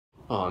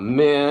Oh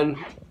man,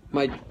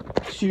 my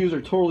shoes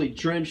are totally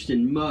drenched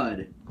in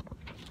mud.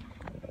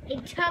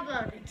 It's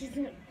covered. It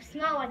doesn't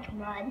smell like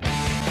mud.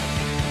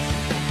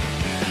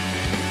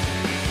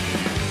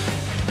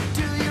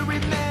 Do you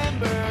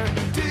remember?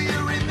 Do you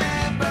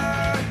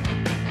remember?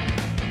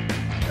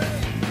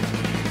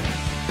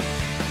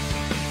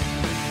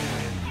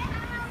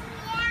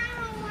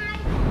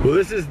 Well,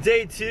 this is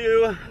day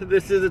 2.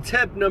 This is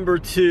attempt number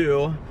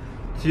 2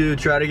 to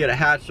try to get a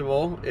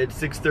Hatchimal. It's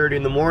 6:30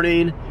 in the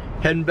morning,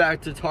 heading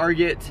back to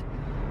Target.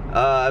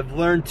 I've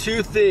learned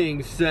 2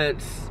 things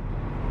since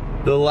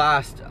the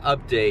last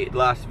update,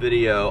 last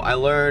video. I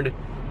learned,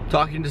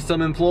 talking to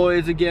some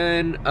employees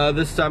again,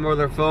 this time over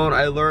their phone,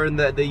 I learned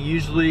that they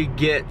usually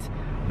get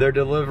their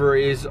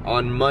deliveries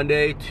on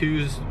Monday,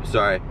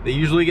 they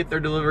usually get their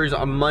deliveries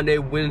on Monday,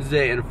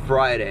 Wednesday, and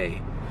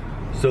Friday.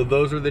 So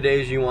those are the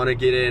days you want to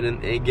get in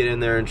and get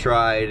in there and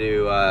try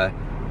to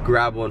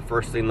grab one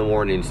first thing in the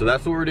morning. So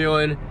that's what we're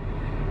doing.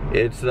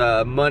 It's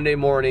Monday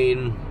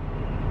morning.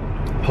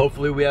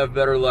 Hopefully we have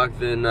better luck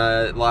than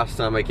last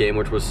time I came,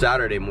 which was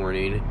Saturday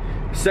morning.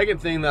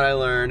 Second thing that I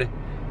learned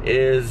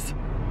is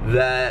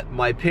that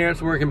my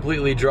pants weren't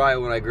completely dry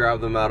when I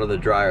grabbed them out of the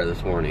dryer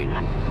this morning.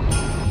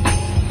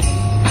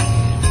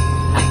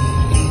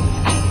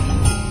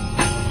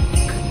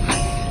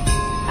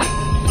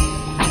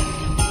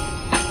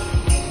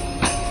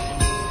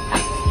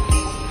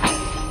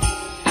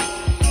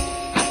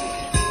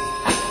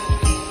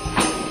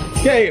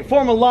 Okay,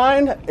 form a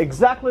line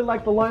exactly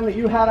like the line that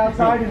you had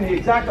outside in the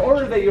exact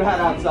order that you had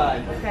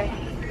outside. Okay.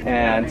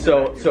 And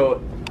so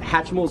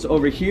Hatchimals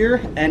over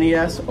here,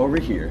 NES over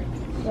here.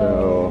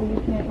 So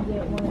you can't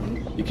get one of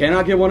each? You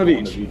cannot get one of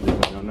each.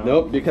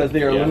 Nope, because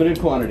they are limited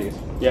quantities.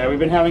 Yeah, we've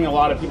been having a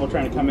lot of people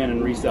trying to come in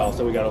and resell,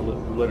 so we got to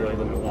literally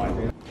limit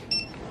one.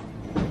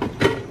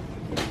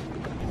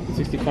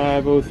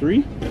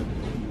 6503.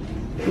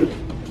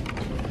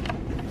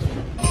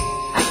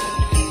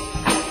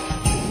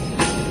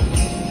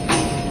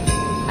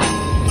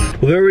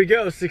 Well, there we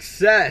go,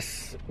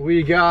 success.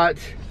 We got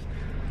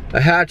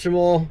a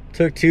Hatchimal,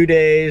 took 2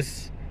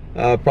 days,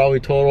 probably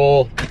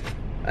total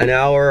an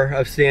hour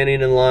of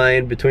standing in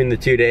line between the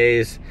 2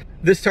 days.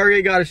 This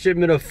Target got a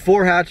shipment of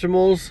 4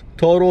 Hatchimals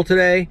total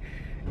today,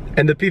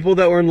 and the people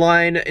that were in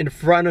line in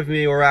front of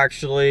me were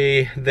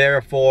actually there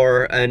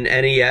for an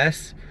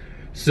NES.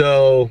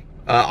 So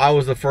I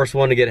was the first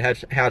one to get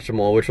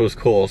Hatchimal, which was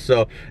cool.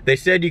 So they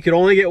said you could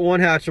only get 1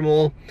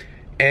 Hatchimal,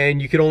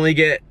 and you could only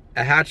get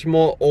a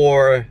Hatchimal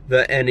or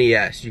the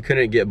NES. You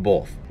couldn't get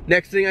both.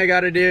 Next thing I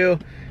gotta do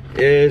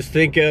is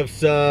think of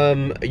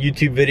some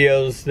YouTube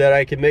videos that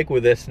I can make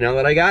with this now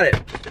that I got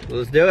it.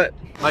 Let's do it.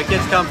 My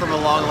kids come from a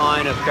long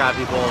line of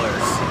crappy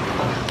bowlers.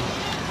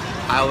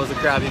 I was a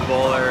crappy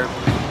bowler.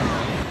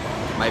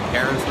 My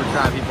parents were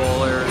crappy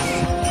bowlers.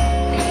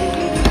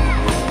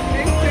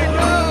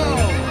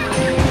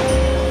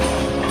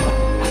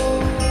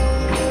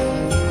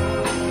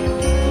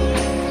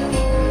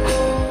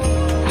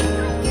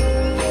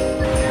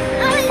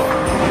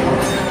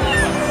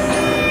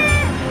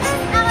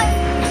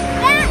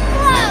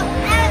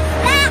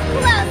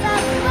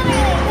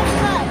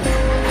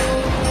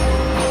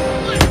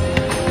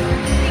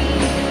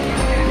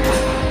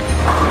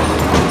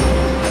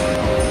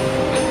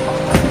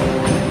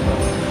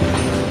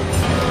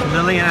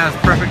 Lillian has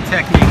perfect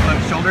technique.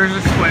 Look, shoulders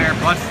are square,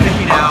 butt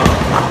sticking out,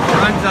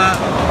 runs up,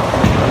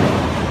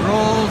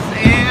 rolls,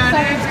 and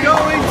it's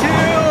going to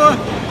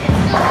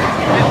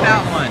hit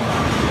that one.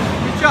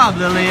 Good job,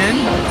 Lillian.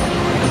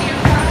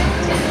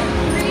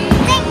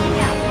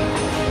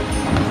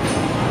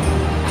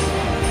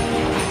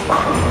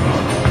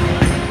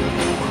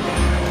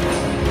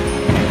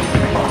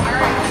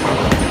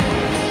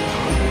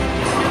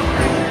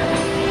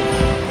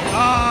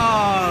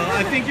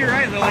 You're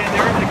right, Lillian,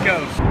 there is the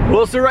coast.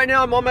 Well, so right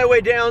now I'm on my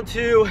way down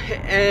to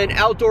an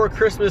outdoor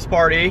Christmas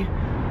party.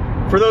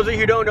 For those of you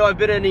who don't know, I've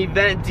been an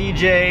event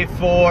DJ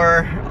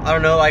for, I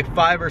don't know, like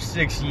 5 or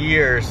 6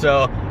 years.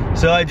 So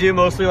I do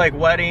mostly like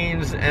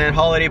weddings and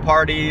holiday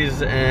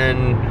parties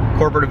and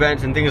corporate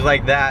events and things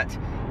like that.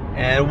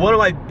 And one of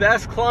my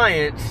best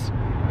clients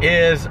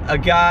is a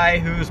guy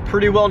who's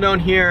pretty well known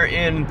here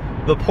in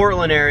the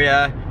Portland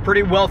area.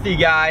 Pretty wealthy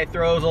guy,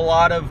 throws a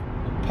lot of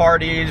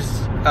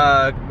parties,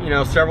 you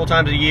know, several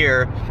times a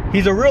year.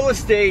 He's a real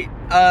estate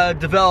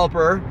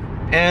developer,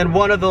 and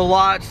one of the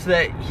lots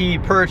that he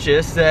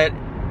purchased that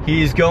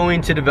he's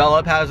going to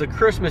develop has a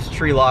Christmas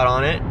tree lot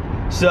on it.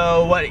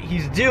 So what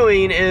he's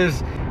doing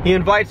is he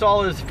invites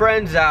all his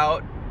friends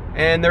out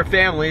and their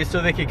families so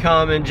they can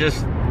come and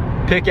just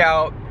pick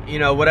out, you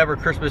know, whatever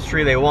Christmas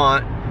tree they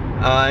want,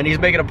 and he's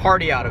making a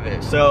party out of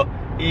it. So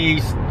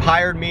he's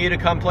hired me to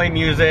come play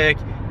music,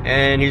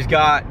 and he's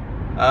got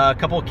a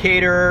couple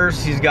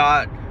caterers, he's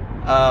got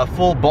a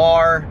full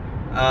bar,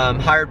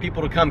 hired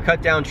people to come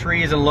cut down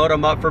trees and load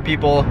them up for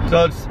people.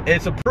 So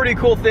it's a pretty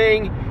cool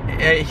thing.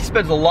 He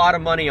spends a lot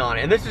of money on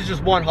it, and this is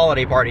just one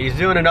holiday party. He's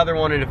doing another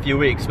one in a few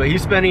weeks, but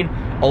he's spending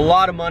a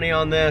lot of money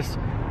on this.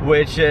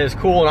 which is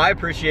cool, and I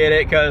appreciate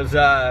it because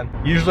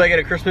usually I get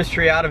a Christmas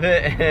tree out of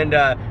it, and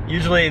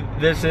usually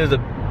this is a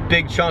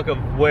big chunk of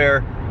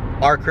where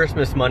our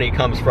Christmas money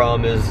comes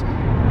from is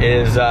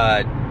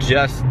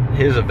just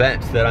his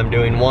events that I'm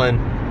doing, one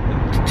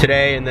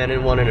today and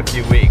then one in a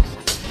few weeks.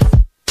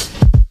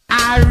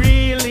 I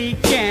really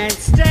can't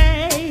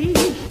stay.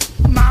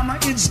 Mama,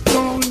 it's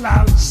cold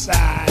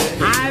outside.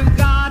 I've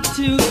got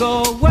to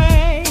go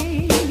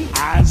away.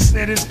 I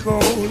said it's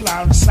cold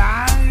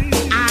outside.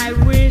 I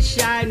wish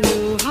I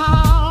knew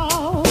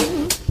how.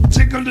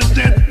 Tickle to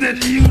death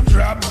that you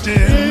dropped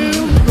in.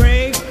 To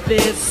break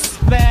this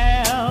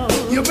spell.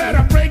 You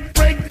better break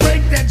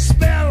that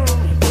spell.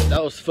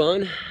 That was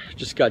fun.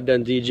 Just got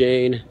done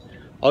DJing.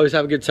 Always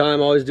have a good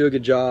time, always do a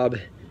good job.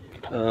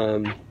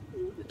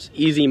 It's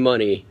easy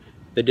money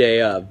the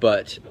day of,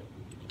 but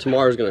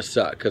tomorrow's gonna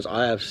suck because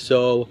I have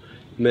so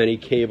many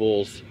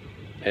cables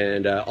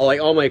and like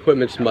all my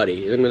equipment's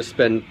muddy. I'm gonna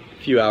spend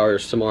a few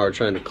hours tomorrow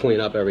trying to clean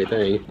up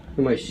everything. Look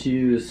at my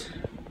shoes.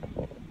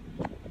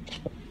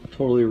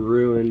 Totally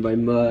ruined by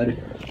mud.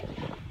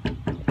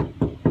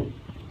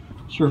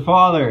 It's your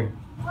father.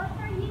 What's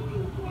our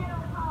YouTube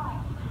channel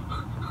called?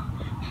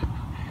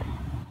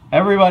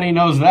 Everybody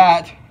knows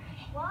that.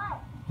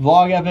 What?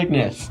 Vlog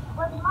Epicness.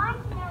 What's my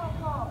channel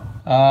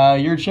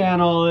called? Your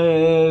channel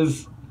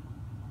is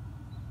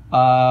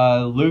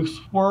Luke's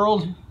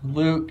World.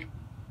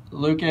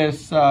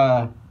 Lucas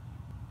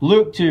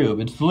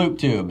LukeTube. It's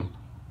LukeTube.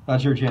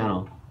 That's your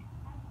channel.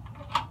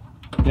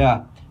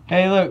 Yeah.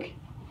 Hey Luke.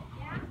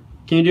 Yeah?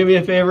 Can you do me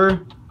a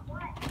favor?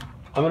 What?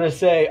 I'm gonna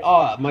say,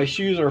 oh, my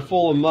shoes are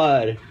full of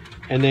mud,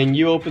 and then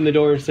you open the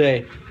door and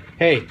say,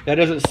 hey, that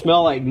doesn't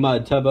smell like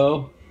mud,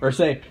 Tubbo. Or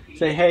say,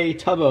 hey,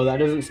 Tubbo, that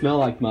doesn't smell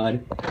like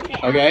mud.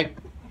 Okay?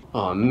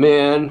 Oh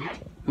man,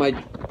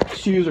 my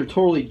shoes are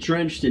totally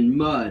drenched in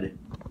mud.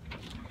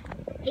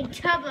 Hey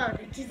Tubbo,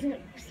 it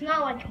doesn't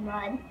smell like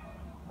mud.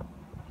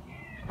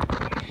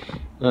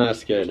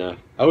 That's good enough.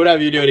 I would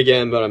have you do it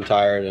again, but I'm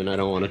tired and I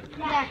don't want to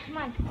Yeah, come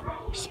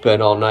on.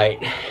 spend all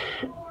night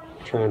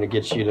trying to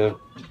get you to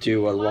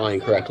do a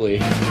line correctly.